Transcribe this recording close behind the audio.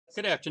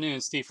Good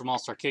afternoon, Steve from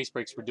All-Star Case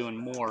Breaks. We're doing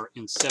more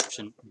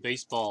Inception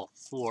baseball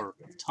for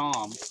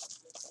Tom.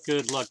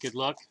 Good luck, good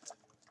luck.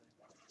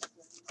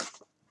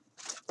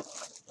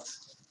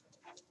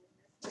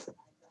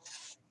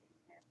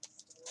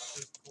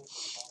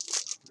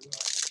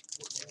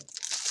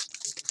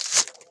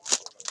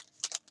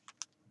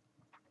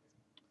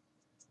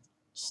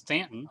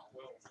 Stanton,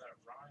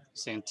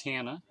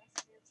 Santana,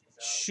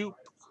 Shoop,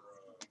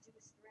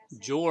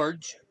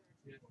 George.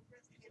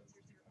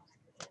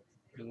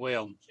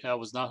 Well, that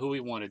was not who we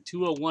wanted.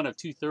 201 of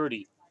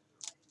 230.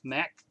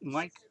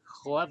 Mike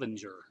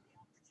Clevenger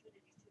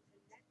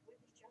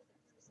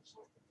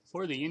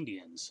for the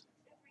Indians.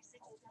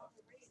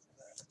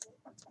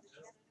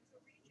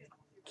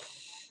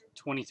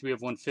 23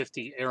 of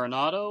 150,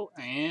 Arenado,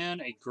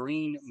 and a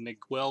green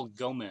Miguel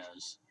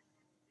Gomez.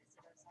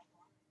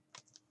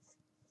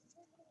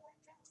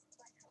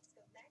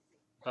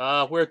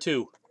 Where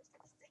to?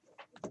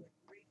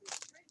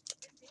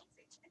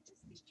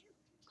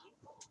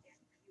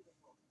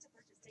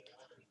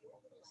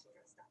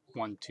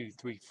 One, two,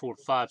 three, four,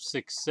 5,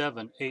 6,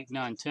 7, 8,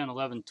 9, 10,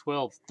 11,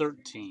 12,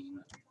 13.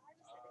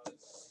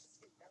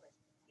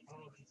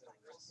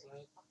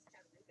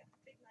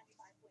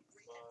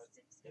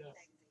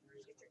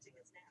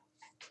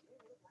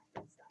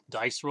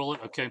 Dice roll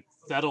it? Okay,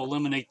 that'll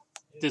eliminate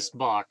this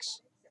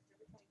box.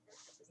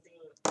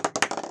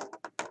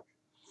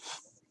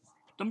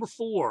 Number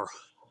 4.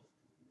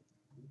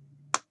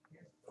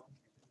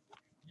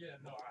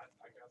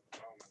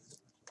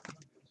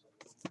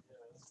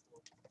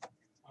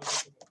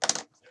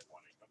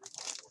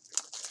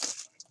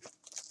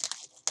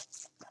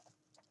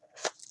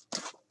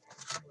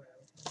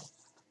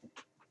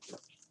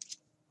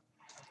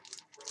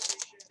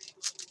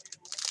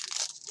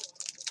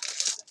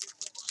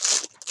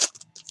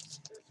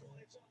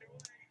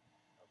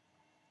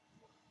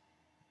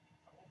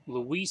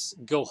 Luis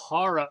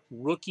Gohara,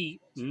 rookie,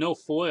 no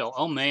foil.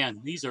 Oh man,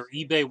 these are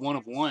eBay one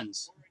of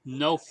ones.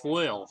 No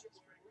foil,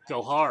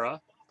 Gohara.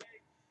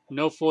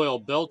 No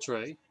foil,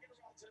 Beltre.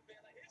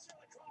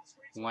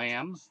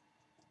 Lamb.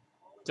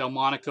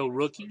 Delmonico,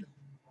 rookie.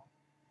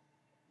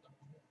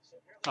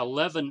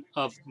 11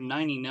 of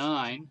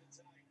 99.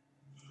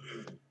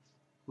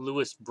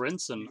 Lewis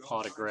Brinson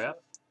autograph.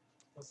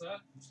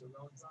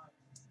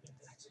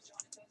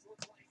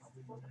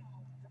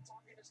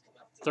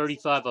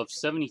 35 of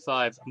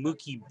 75,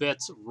 Mookie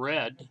Betts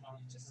red.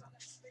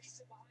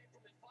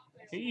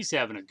 He's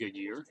having a good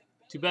year.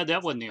 Too bad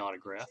that wasn't the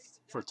autograph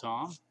for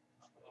Tom.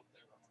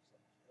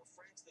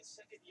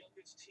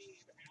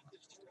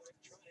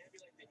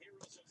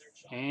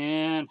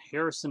 And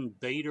Harrison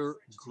Bader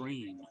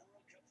green.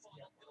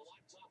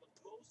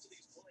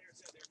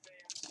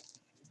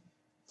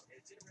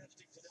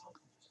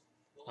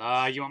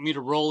 You want me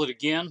to roll it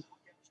again?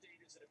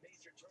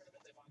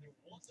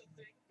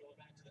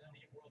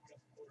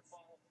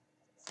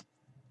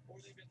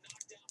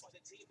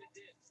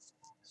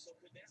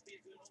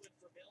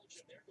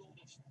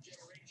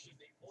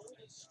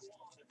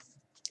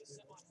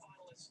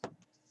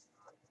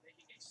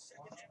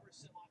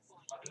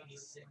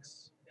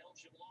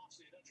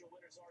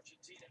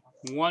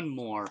 One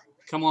more.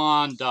 Come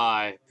on,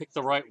 die. Pick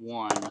the right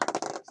one.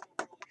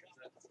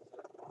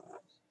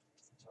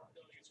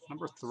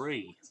 Number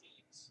 3.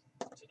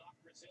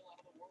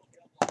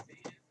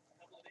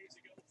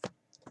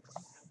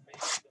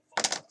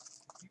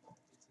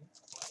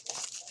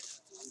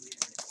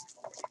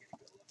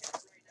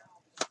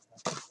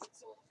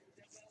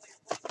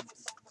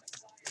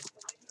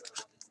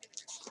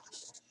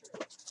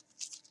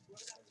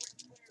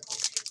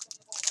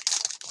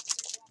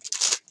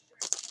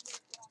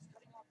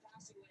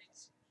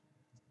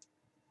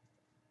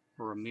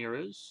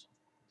 Ramirez.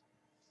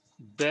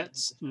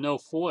 Betts, no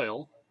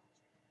foil.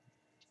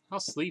 I'll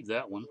sleeve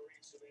that one.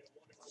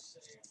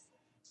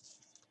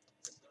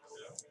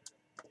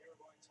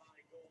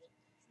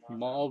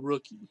 Mall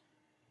rookie.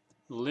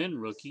 Lynn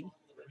rookie.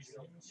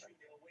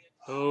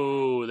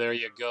 Oh, there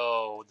you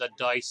go. The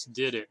dice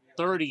did it.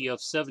 30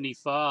 of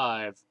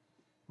 75.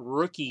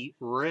 Rookie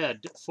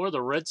red for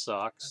the Red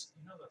Sox.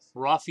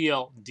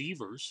 Rafael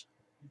Devers.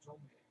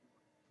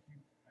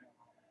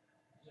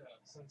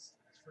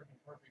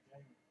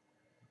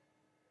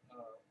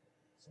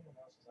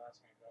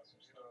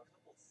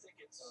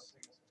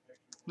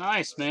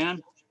 Nice,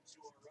 man.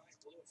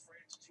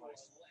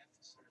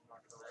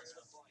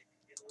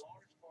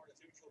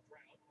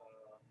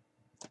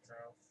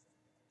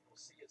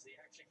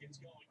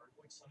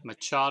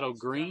 Machado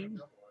green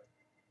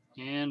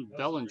and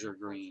Bellinger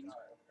green.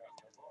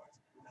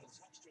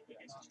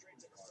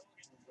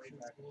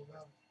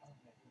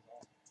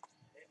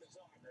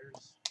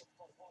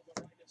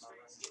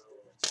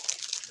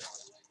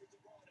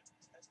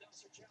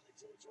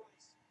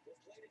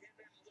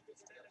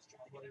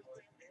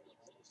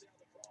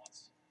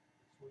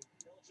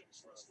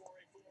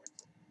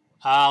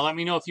 Let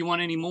me know if you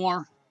want any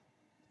more.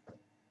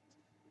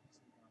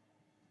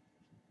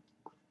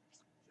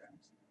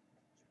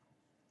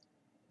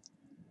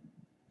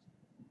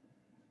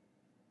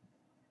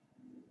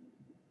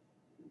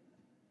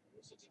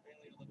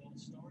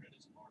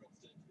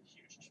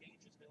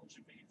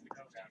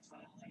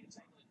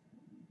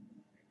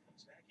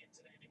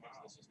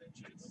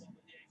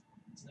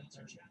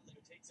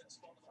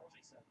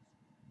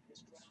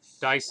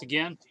 Dice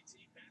again.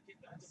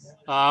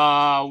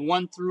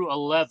 1 through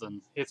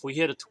 11. If we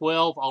hit a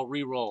 12, I'll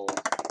re-roll.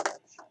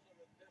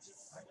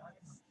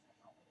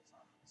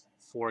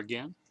 4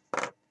 again.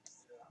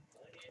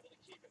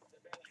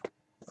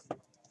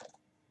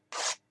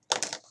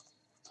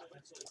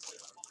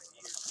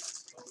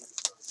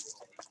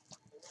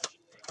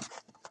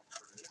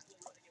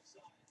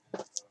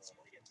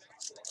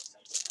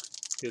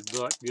 Good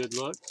luck, good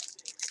luck.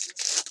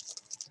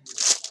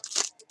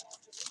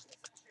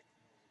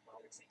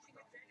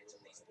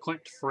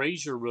 Clint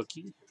Frazier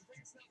rookie.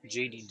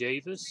 J.D.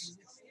 Davis.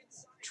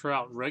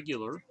 Trout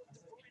regular.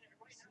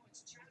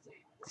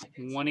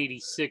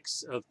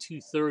 186 of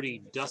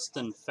 230,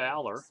 Dustin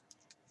Fowler.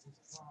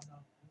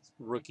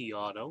 Rookie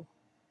auto.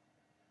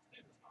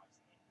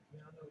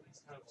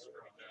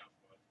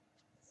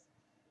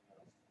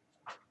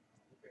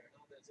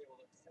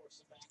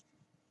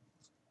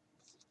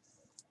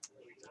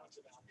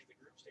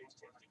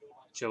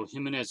 Joe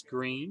Jimenez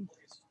green.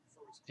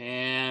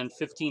 And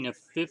 15 of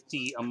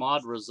 50,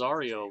 Ahmad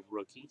Rosario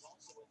rookie.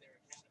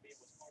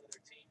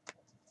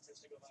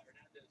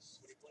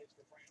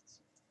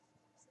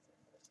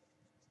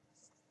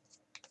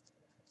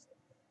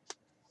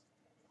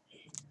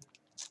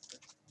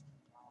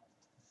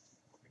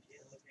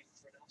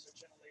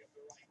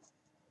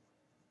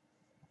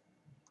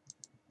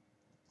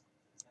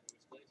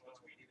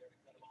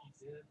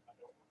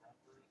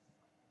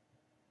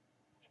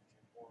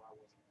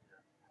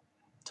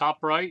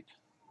 Top right.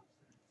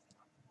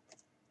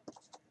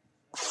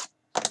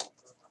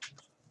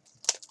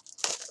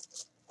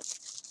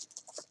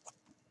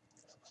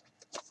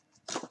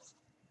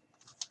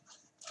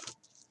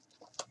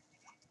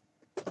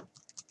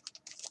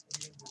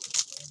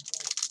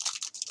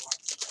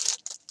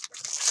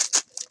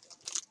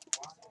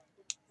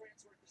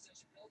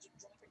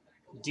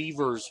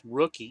 Devers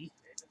rookie.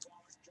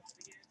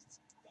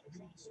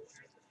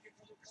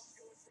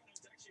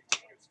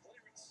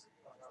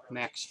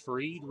 Max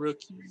Fried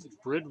rookie.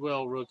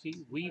 Bridwell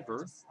rookie.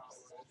 Weaver.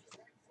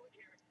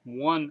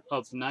 1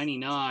 of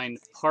 99,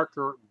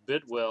 Parker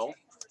Bidwell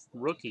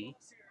rookie.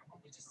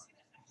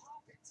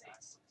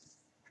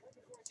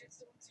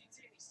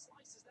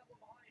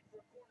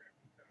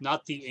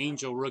 Not the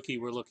Angel rookie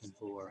we're looking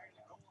for.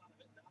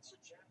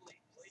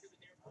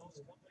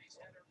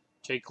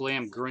 Jake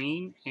Lamb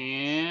green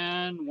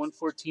and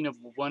 114 of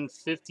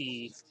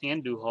 150,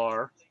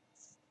 Andujar.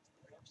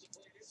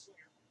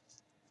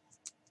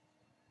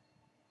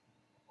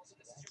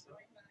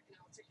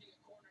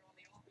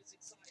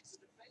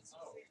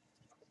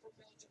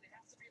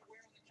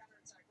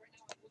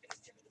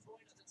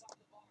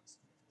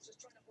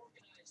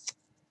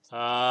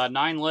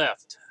 Nine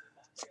left.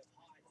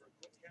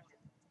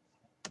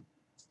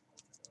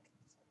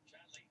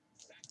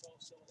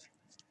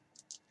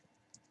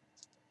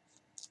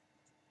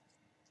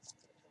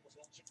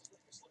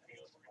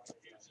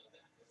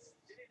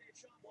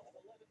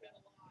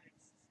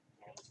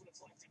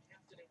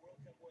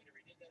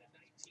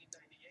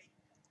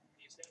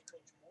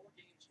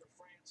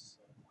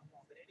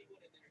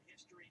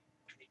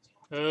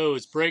 Oh,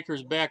 is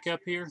Breakers back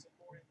up here?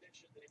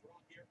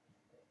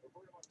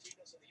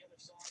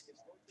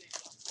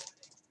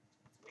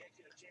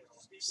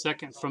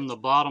 Second from the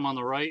bottom on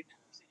the right.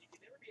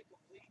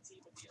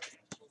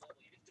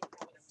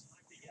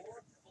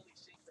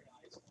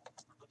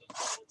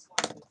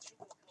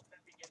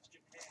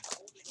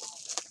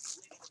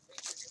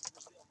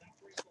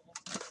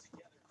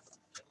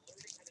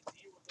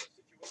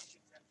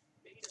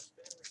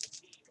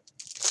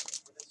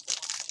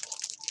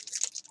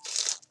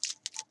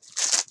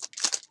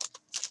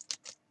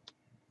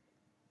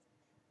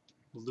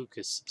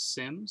 Lucas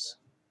Sims,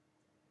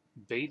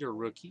 Bader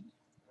rookie,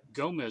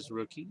 Gomez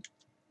rookie,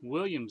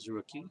 Williams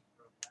rookie,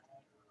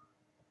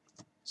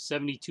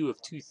 72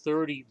 of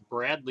 230,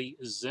 Bradley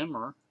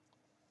Zimmer.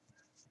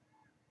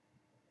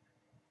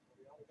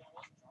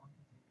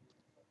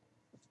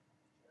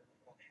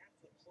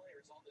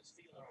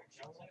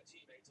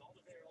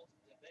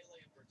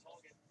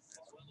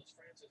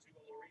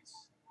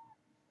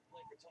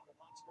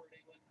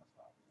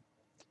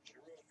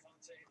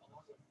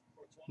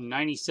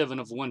 '97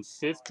 of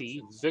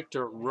 150,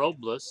 Victor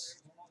Robles.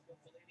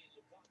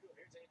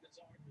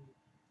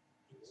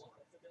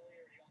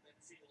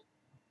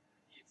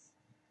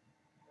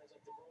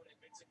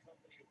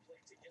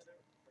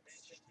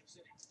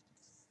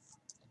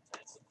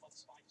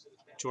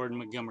 Jordan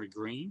Montgomery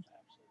green.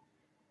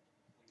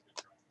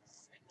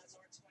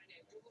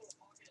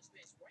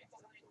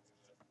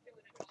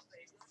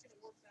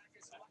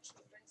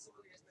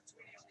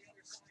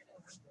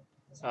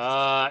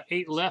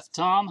 Eight left,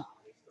 Tom.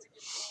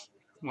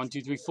 1,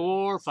 2, 3,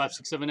 4, 5,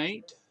 6, 7,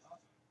 8.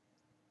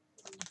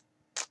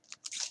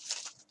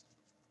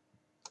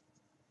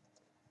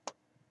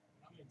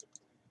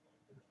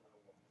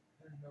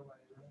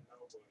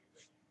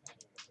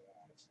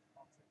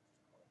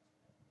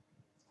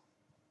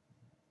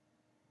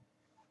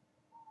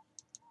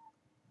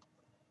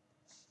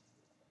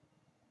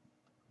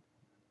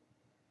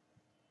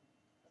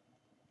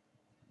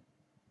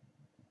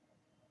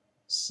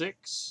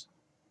 6.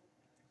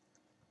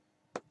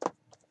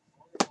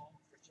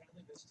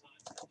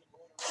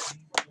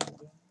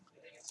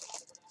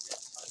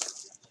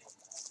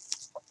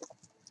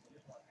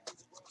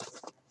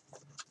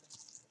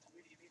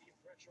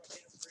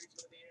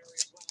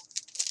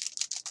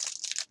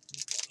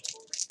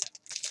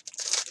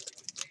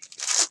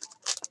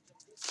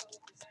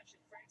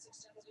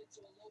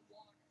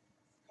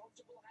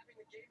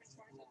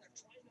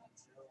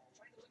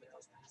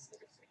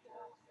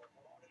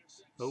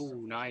 Oh,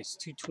 nice.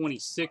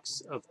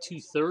 226 of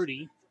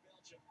 230.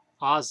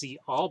 Ozzy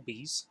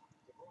Albies.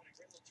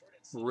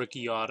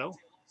 Rookie auto.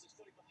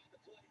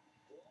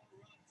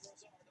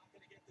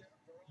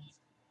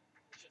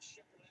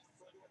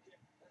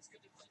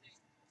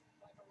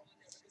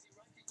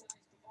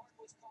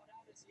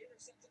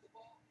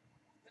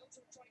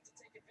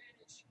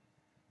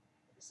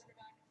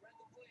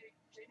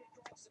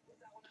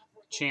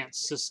 Chance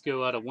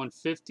Cisco out of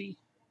 150.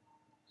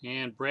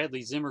 And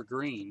Bradley Zimmer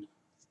green.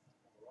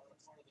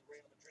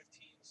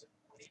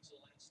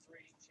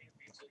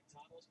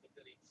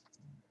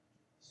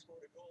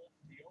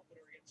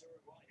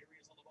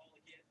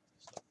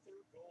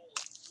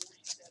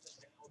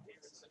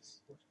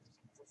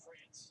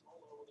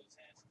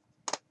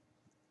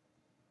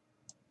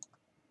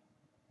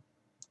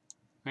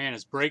 Man,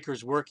 is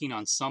Breakers working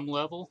on some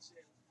level?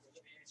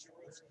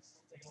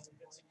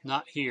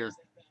 Not here.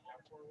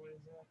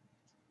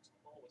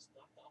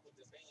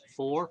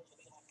 4.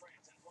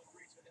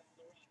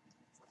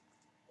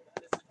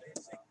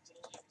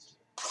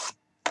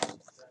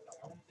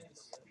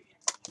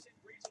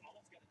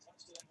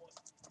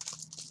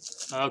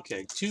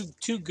 Okay,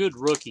 two good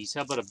rookies.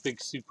 How about a big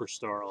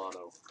superstar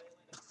auto?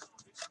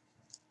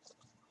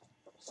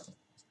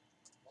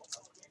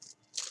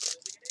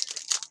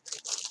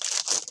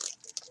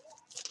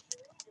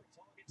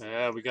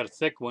 Yeah, we got a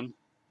thick one.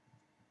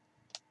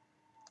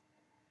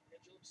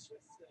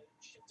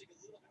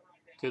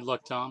 Good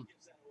luck, Tom.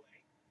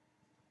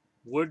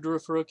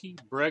 Woodruff rookie,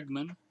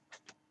 Bregman,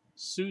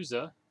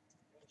 Souza,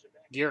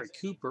 Garrett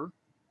Cooper,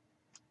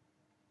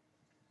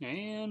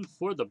 and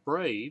for the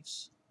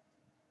Braves,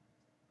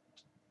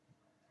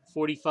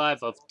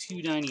 45 of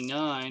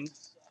 299,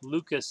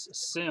 Lucas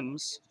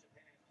Sims,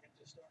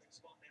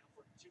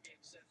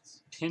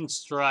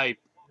 pinstripe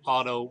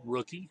auto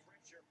rookie.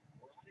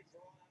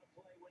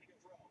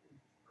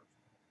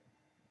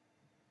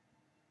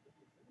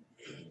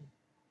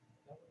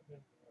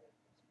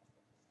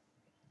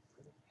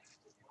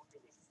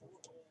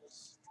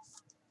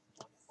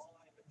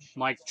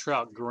 Mike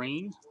Trout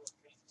green.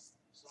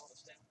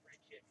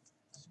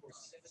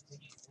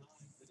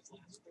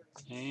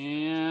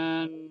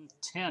 And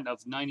 10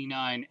 of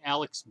 99,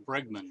 Alex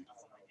Bregman.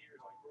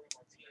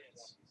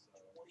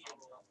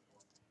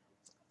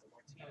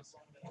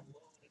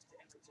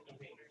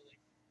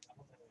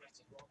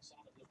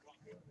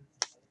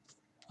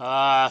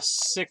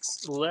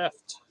 Six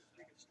left.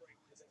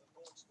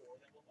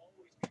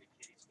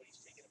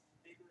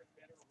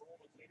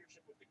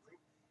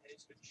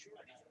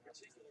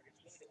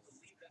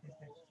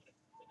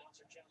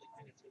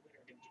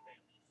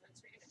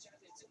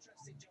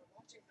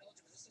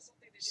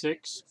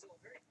 Six.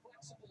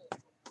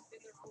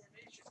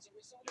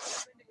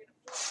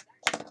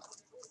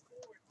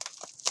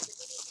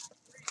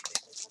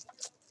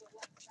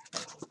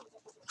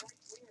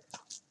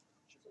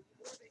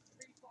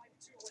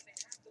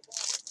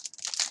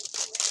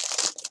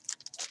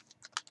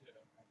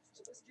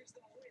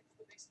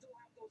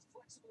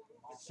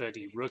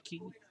 Fetty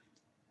rookie.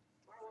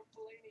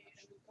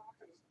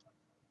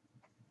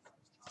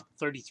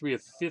 33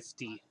 of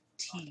 50,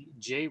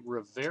 T.J.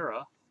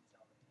 Rivera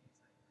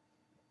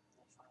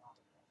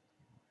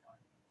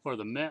for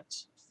the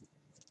Mets.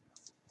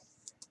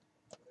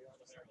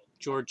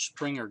 George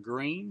Springer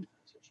green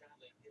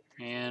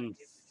and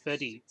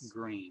Fetty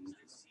green.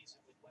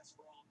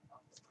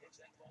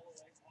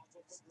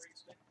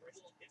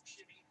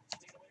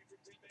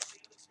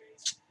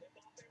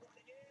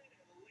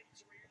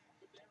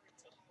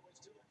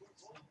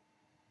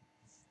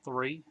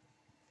 Three.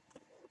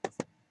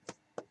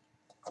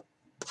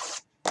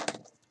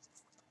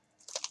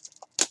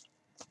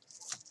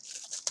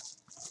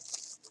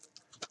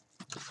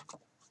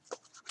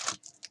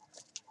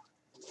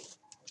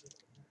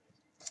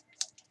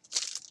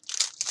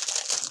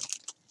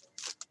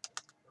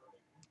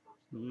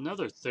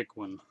 Another thick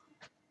one.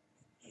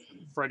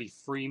 Freddie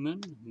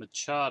Freeman,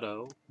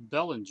 Machado,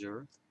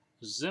 Bellinger,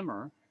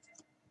 Zimmer.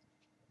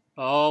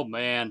 Oh,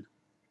 man.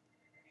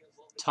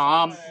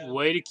 Tom,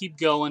 way to keep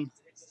going.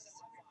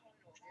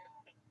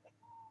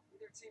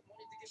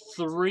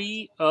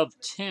 3 of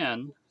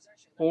 10,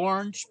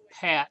 Orange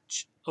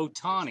Patch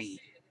Ohtani.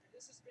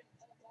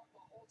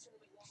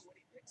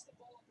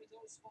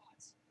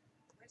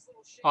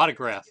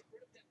 Autograph.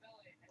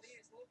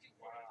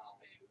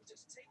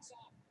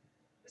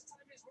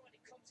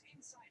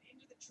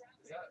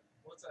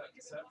 What's that,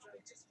 Inception?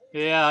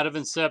 Yeah, out of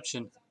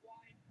Inception.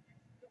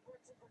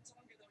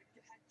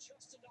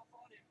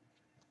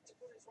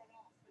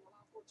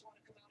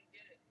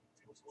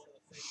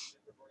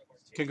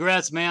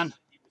 Congrats, man.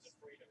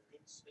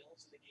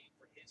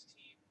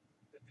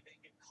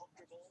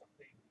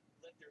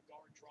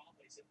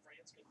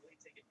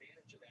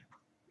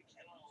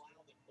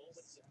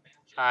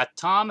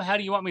 Tom, how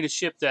do you want me to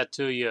ship that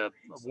to you?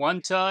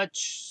 One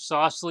touch,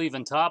 soft sleeve,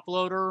 and top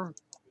loader?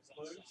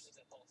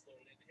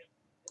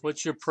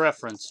 What's your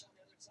preference?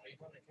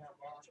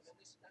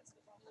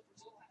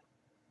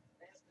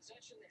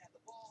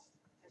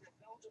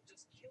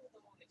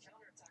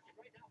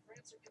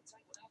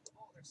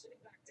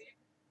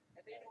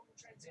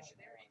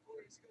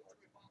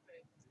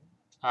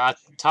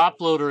 Top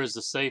loader is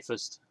the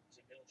safest.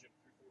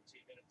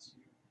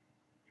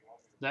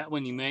 That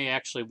one you may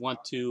actually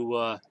want to,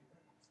 I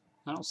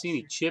don't see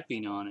any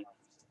chipping on it.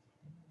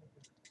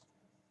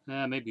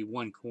 Maybe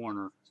one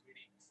corner.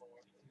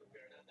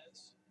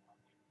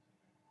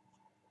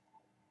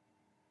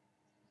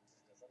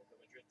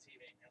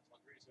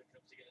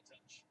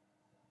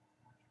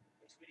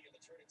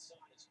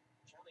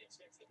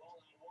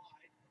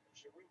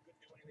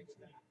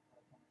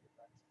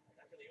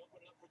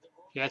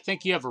 Yeah, I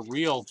think you have a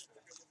real.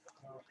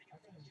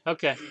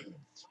 Okay,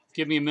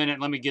 give me a minute.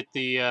 Let me get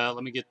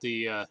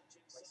the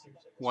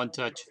one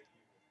touch.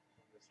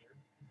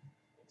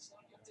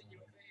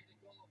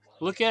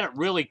 Look at it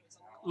really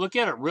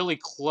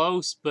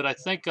close, but I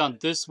think on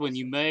this one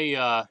you might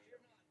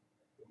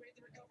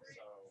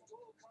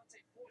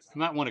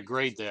want to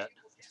grade that.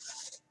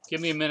 Give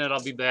me a minute.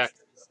 I'll be back.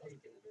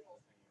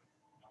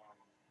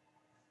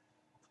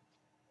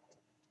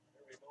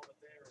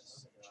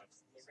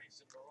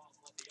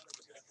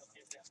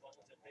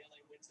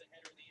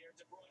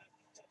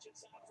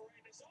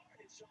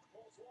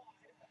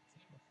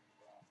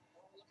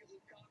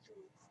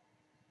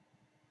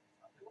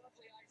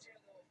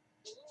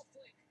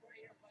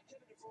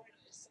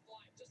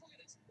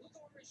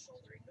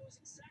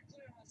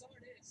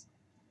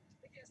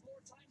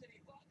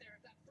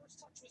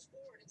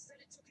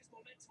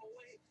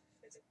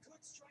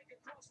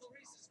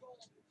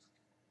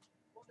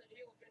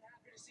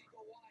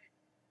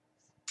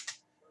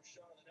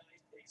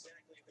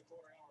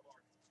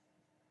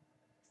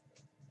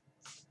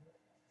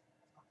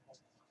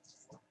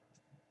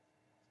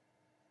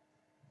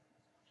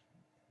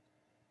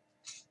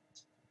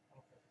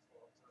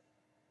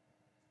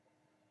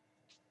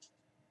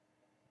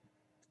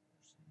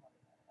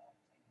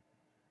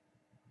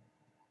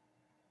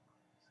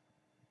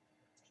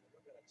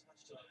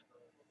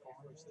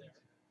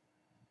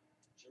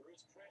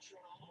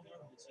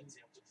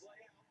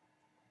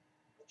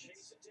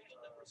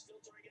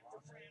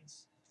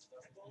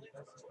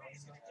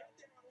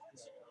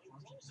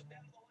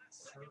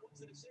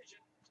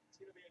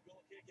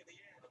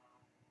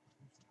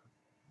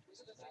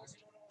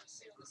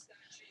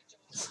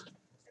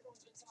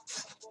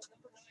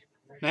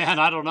 Man,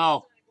 I don't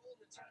know.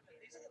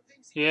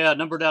 Yeah,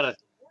 numbered out of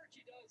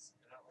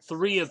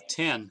 3 of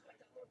 10.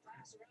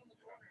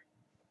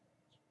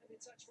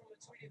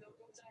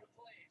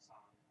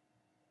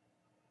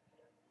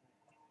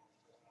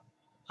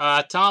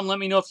 Tom, let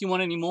me know if you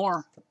want any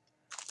more.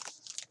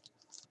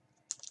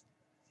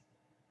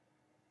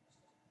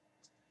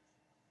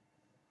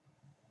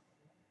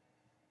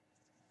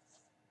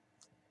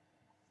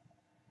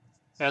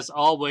 As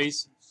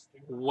always,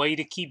 way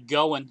to keep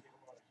going.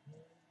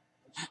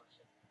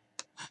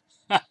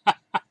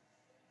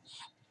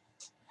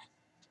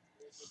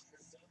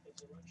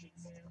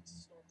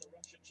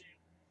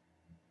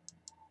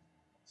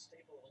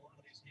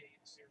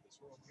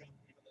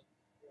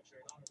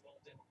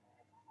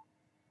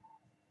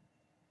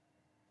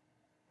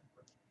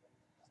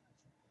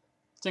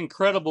 It's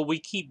incredible we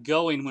keep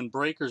going when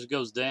Breakers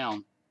goes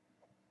down.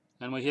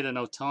 And we hit an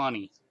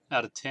Ohtani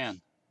out of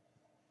 10.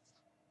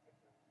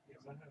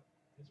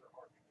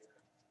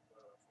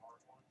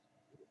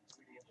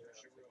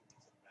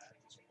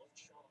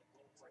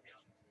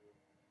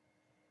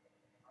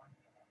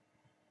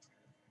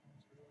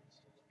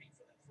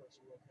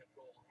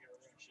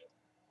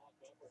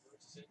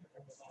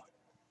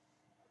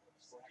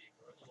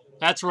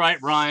 That's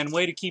right, Ryan.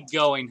 Way to keep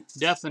going.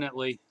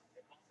 Definitely.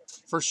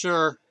 For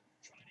sure.